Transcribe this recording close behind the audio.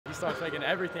started thinking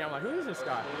everything. I'm like, who is this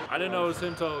guy? I didn't know it was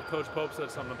him until Coach Pope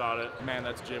said something about it. Man,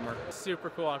 that's Jimmer.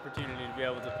 Super cool opportunity to be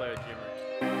able to play with Jimmer.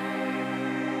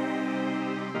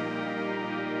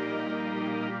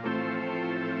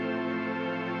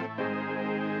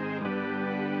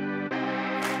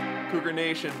 Cougar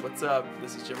Nation, what's up?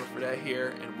 This is Fredette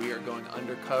here, and we are going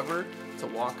undercover to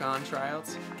walk-on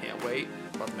tryouts. Can't wait.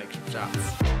 About to make some shots.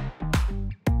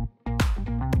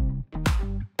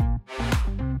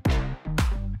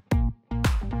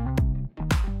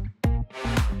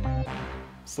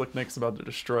 Slick Nick's about to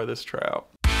destroy this tryout.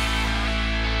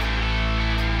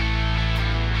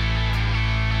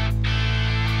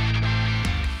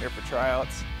 Here for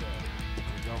tryouts.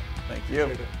 Thank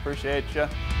you. Appreciate you.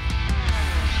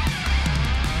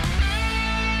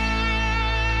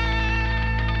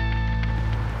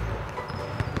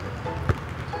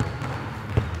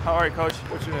 How are you, Coach?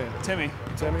 What's your name? Timmy.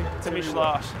 Timmy? Timmy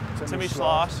Schloss. Timmy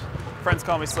Schloss. Friends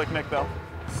call me Slick Nick, though.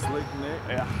 Slick Nick?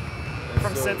 Yeah. And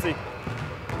From so, Cincy.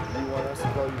 You want us to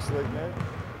call you Slick Nick?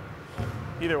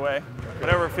 Either way,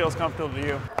 whatever feels comfortable to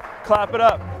you. Clap it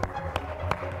up.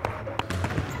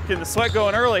 Getting the sweat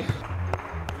going early.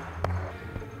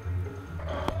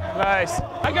 Nice.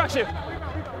 I got you.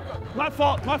 My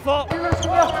fault, my fault.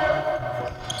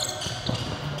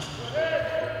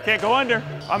 Can't go under.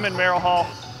 I'm in Merrill Hall,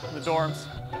 in the dorms.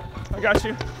 I got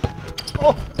you.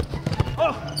 Oh,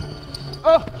 oh,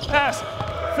 oh, pass.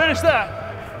 Finish that.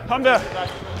 I'm there.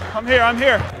 I'm here, I'm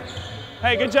here.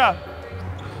 Hey, good job.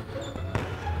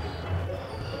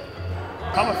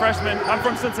 I'm a freshman. I'm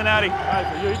from Cincinnati.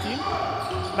 Are you 18?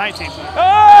 19.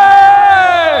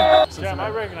 Hey! Cam, I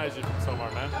recognize you from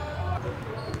somewhere, man.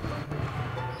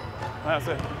 That's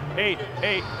it. 8,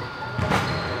 8.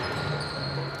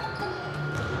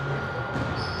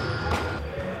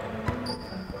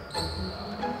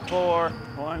 Four,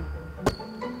 1,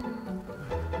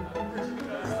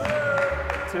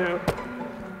 2, 3,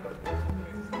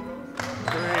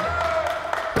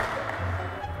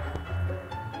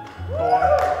 4.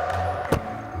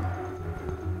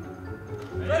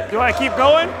 Do I keep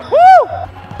going? Woo!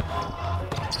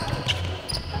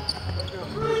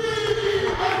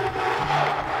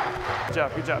 Good job,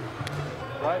 good job.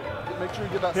 Right? Make sure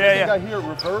you get that Yeah, second yeah. guy here.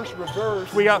 Reverse,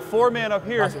 reverse. We got 4 men up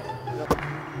here. 3.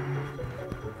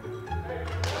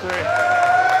 4.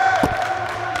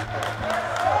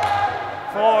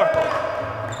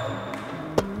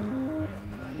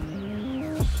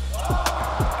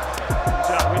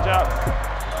 Good job.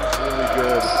 That's really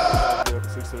good. Get up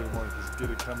at 6:30 in the morning. Just get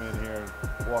to come in here and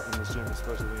walk in this gym,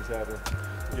 especially when he's had to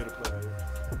get a play.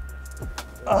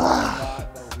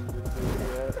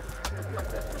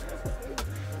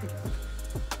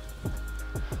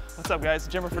 What's up, guys?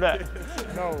 Jimmer Fredette.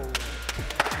 No.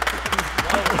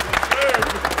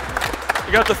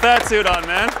 You got the fat suit on,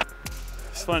 man.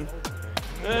 It's fun.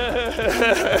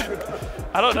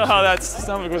 I don't know how that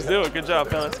stomach was doing. Good job,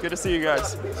 fellas. Good to see you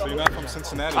guys. So you're not from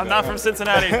Cincinnati? I'm not from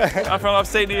Cincinnati. I'm from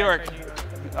upstate New York.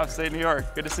 Upstate New York.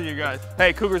 Good to see you guys.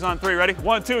 Hey, Cougars on 3. Ready?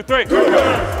 1, 2, 3.